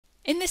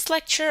In this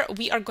lecture,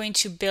 we are going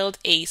to build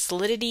a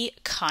Solidity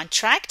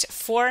contract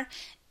for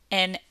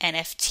an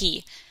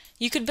NFT.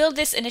 You could build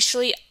this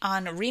initially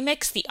on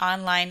Remix, the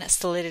online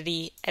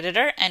Solidity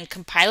editor, and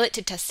compile it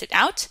to test it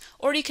out,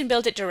 or you can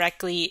build it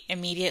directly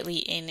immediately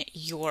in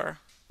your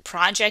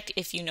project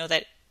if you know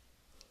that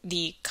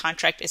the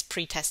contract is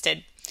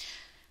pre-tested.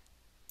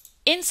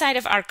 Inside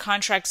of our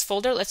contracts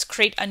folder, let's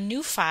create a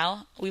new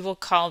file. We will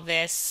call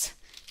this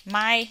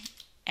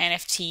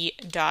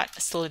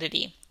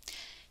mynft.solidity.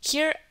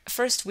 Here,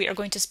 first we are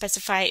going to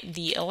specify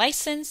the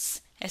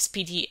license,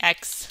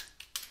 SPDX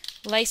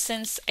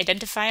license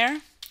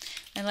identifier,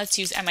 and let's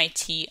use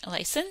MIT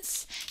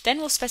license. Then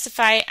we'll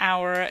specify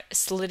our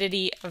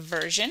Solidity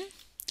version,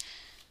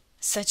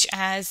 such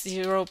as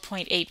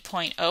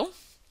 0.8.0,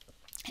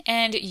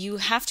 and you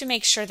have to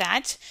make sure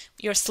that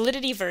your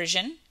Solidity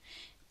version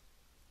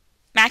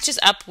matches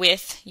up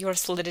with your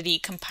Solidity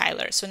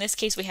compiler. So in this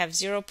case we have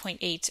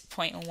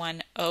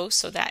 0.8.10,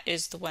 so that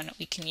is the one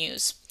we can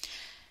use.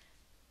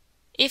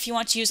 If you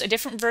want to use a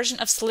different version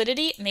of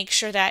Solidity, make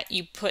sure that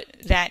you put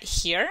that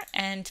here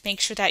and make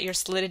sure that your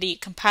Solidity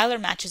compiler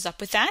matches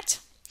up with that.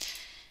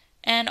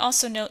 And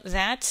also note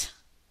that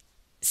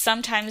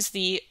sometimes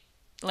the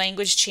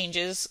language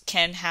changes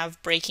can have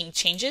breaking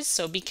changes,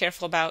 so be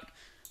careful about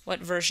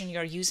what version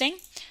you're using,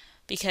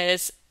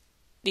 because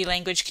the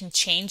language can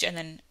change and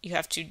then you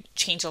have to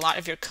change a lot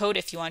of your code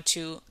if you want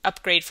to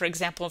upgrade, for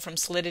example, from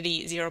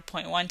Solidity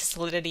 0.1 to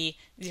Solidity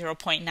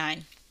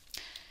 0.9.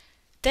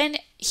 Then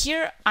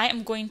here I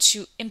am going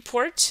to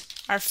import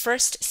our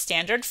first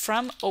standard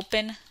from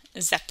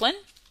OpenZeppelin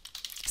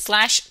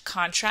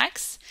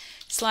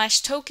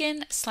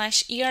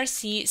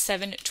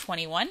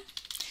 /contracts/token/ERC721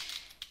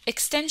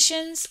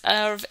 extensions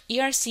of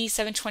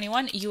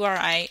ERC721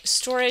 URI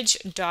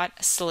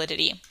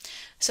storage.solidity.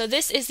 So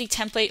this is the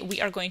template we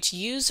are going to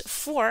use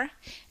for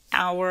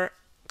our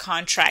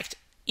contract.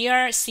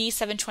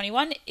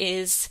 ERC721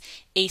 is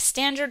a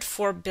standard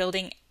for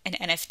building an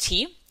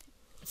NFT.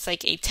 It's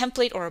like a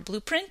template or a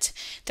blueprint.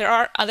 There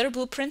are other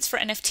blueprints for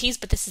NFTs,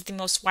 but this is the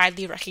most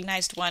widely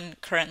recognized one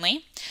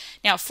currently.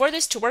 Now, for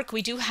this to work,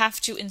 we do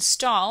have to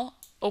install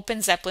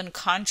OpenZeppelin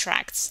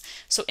contracts.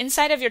 So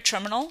inside of your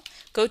terminal,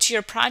 go to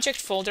your project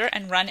folder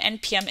and run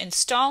npm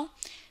install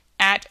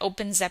at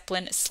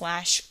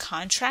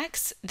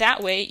OpenZeppelin/contracts.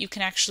 That way you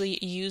can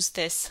actually use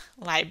this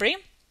library.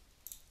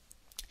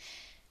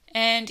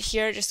 And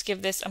here, just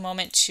give this a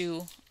moment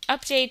to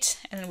update,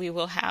 and we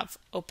will have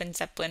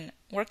OpenZeppelin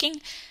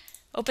working.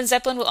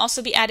 OpenZeppelin will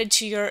also be added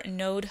to your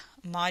node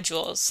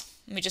modules.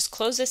 Let me just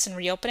close this and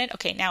reopen it.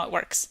 Okay, now it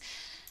works.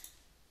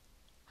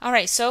 All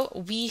right, so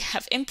we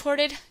have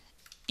imported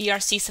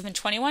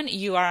ERC721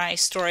 URI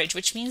storage,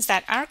 which means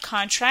that our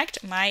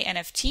contract,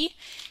 mynft,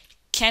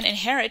 can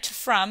inherit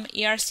from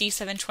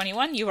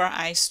ERC721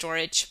 URI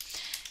storage.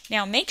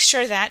 Now make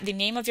sure that the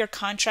name of your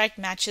contract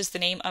matches the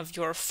name of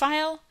your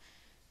file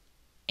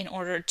in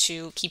order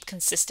to keep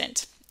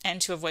consistent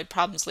and to avoid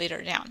problems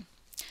later down.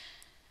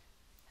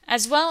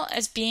 As well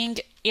as being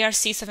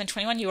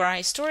ERC721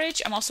 URI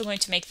storage, I'm also going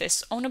to make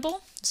this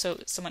ownable so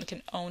someone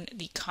can own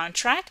the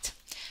contract.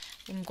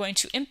 I'm going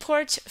to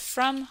import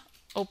from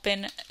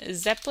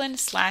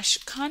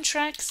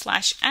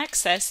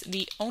OpenZeppelin/contract/access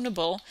the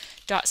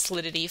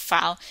ownable.solidity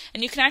file.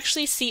 And you can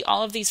actually see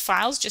all of these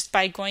files just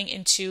by going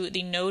into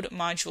the node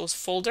modules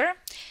folder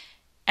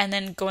and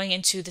then going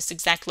into this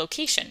exact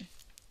location.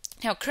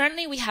 Now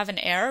currently we have an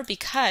error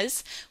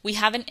because we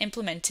haven't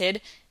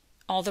implemented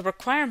all the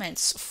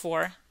requirements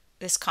for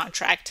this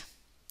contract.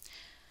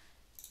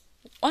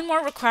 One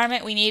more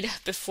requirement we need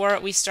before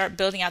we start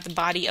building out the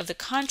body of the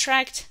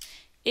contract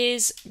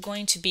is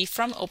going to be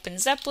from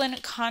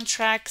OpenZeppelin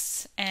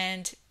contracts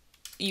and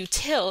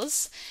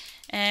utils,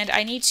 and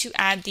I need to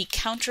add the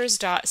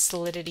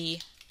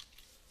counters.solidity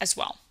as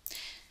well.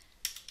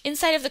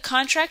 Inside of the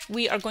contract,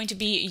 we are going to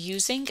be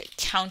using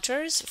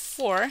counters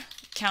for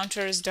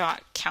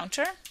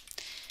counters.counter,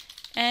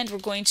 and we're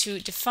going to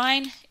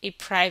define a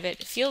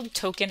private field,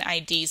 token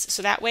IDs,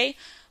 so that way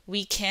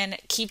we can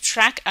keep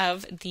track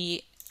of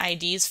the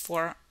IDs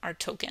for our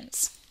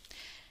tokens.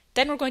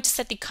 Then we're going to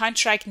set the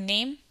contract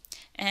name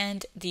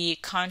and the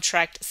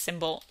contract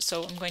symbol.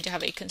 So I'm going to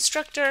have a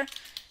constructor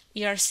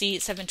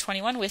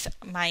ERC721 with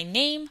my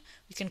name.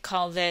 We can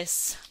call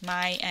this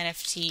my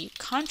NFT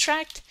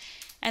contract,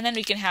 and then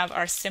we can have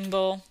our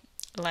symbol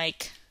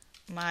like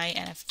my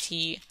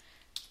NFT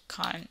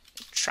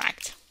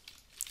contract.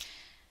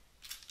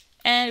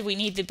 And we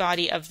need the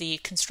body of the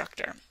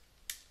constructor.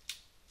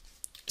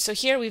 So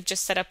here we've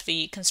just set up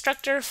the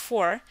constructor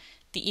for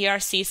the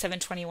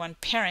ERC721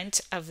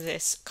 parent of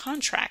this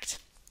contract.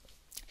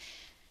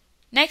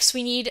 Next,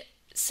 we need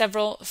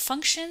several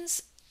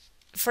functions.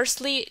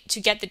 Firstly, to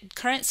get the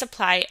current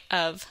supply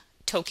of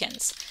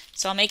tokens.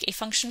 So I'll make a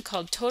function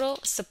called total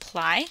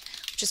supply,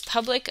 which is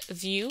public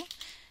view,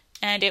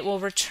 and it will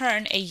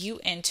return a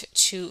uint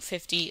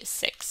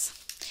 256.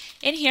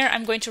 In here,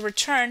 I'm going to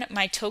return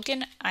my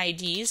token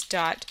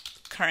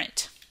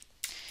IDs.current,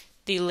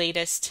 the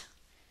latest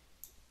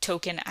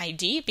token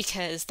ID,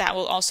 because that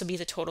will also be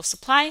the total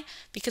supply,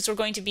 because we're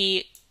going to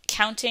be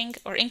counting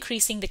or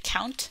increasing the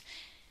count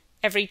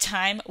every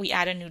time we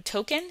add a new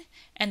token,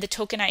 and the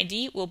token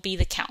ID will be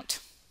the count,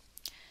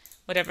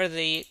 whatever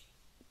the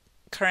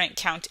current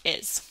count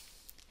is.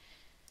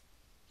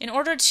 In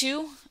order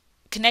to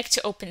connect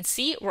to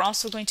OpenSea, we're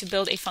also going to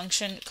build a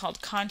function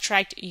called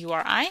contract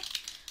URI,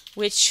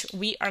 which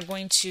we are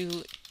going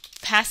to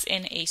pass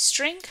in a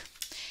string.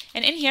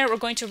 And in here, we're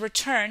going to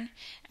return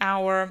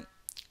our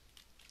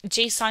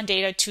JSON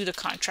data to the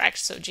contract.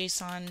 So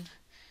JSON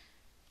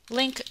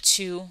link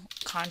to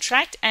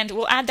contract, and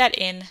we'll add that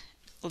in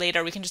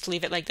later. We can just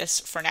leave it like this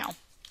for now,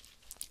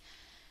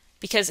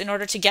 because in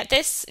order to get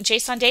this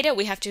JSON data,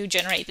 we have to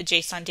generate the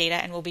JSON data,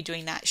 and we'll be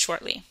doing that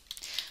shortly.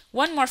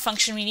 One more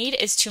function we need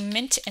is to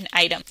mint an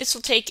item. This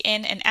will take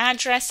in an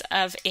address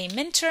of a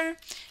minter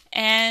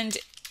and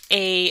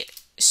a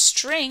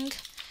string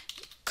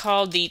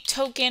called the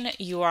token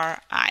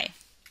URI.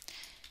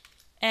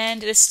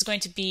 And this is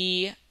going to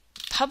be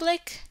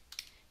public,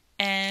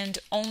 and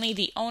only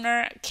the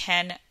owner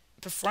can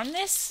perform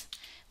this.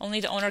 Only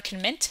the owner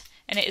can mint,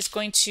 and it is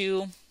going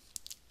to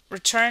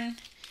return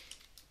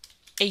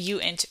a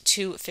uint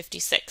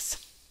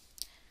 256.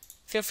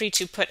 Feel free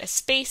to put a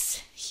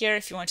space here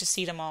if you want to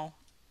see them all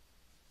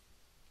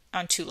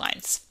on 2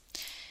 lines.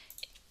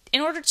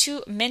 In order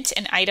to mint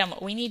an item,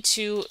 we need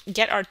to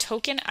get our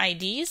token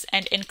IDs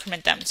and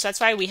increment them. So that's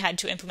why we had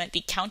to implement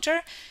the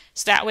counter.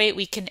 So that way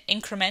we can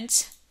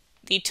increment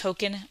the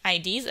token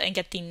IDs and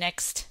get the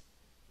next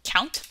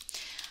count.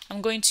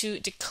 I'm going to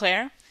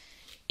declare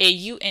a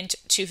uint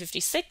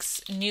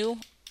 256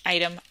 new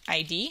item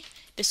ID.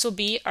 This will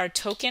be our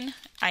token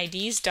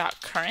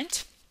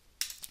IDs.current.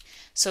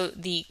 So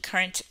the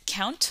current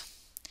count.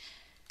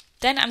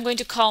 Then I'm going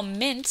to call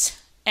mint,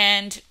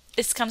 and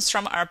this comes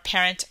from our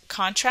parent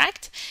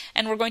contract,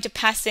 and we're going to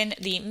pass in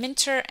the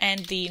minter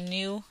and the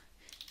new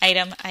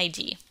item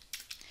ID.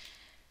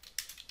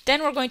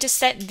 Then we're going to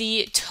set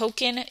the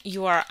token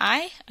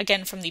URI,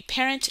 again from the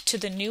parent, to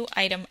the new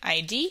item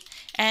ID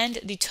and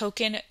the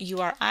token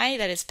URI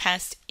that is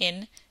passed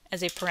in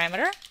as a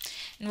parameter,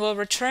 and we'll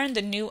return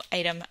the new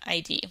item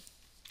ID.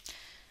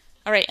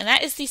 All right, and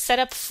that is the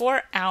setup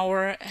for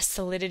our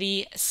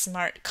Solidity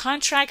smart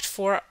contract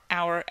for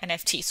our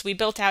NFT. So we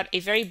built out a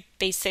very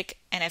basic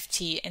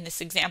NFT in this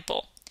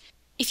example.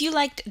 If you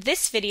liked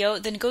this video,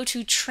 then go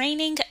to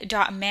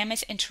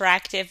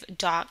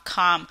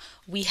training.mammothinteractive.com.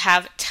 We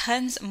have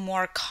tons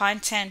more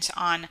content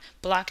on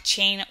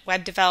blockchain,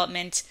 web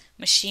development,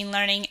 machine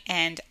learning,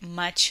 and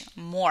much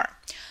more.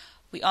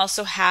 We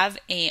also have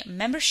a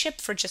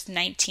membership for just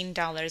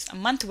 $19 a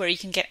month, where you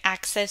can get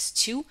access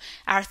to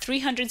our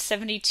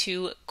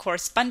 372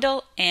 course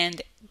bundle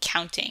and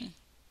counting.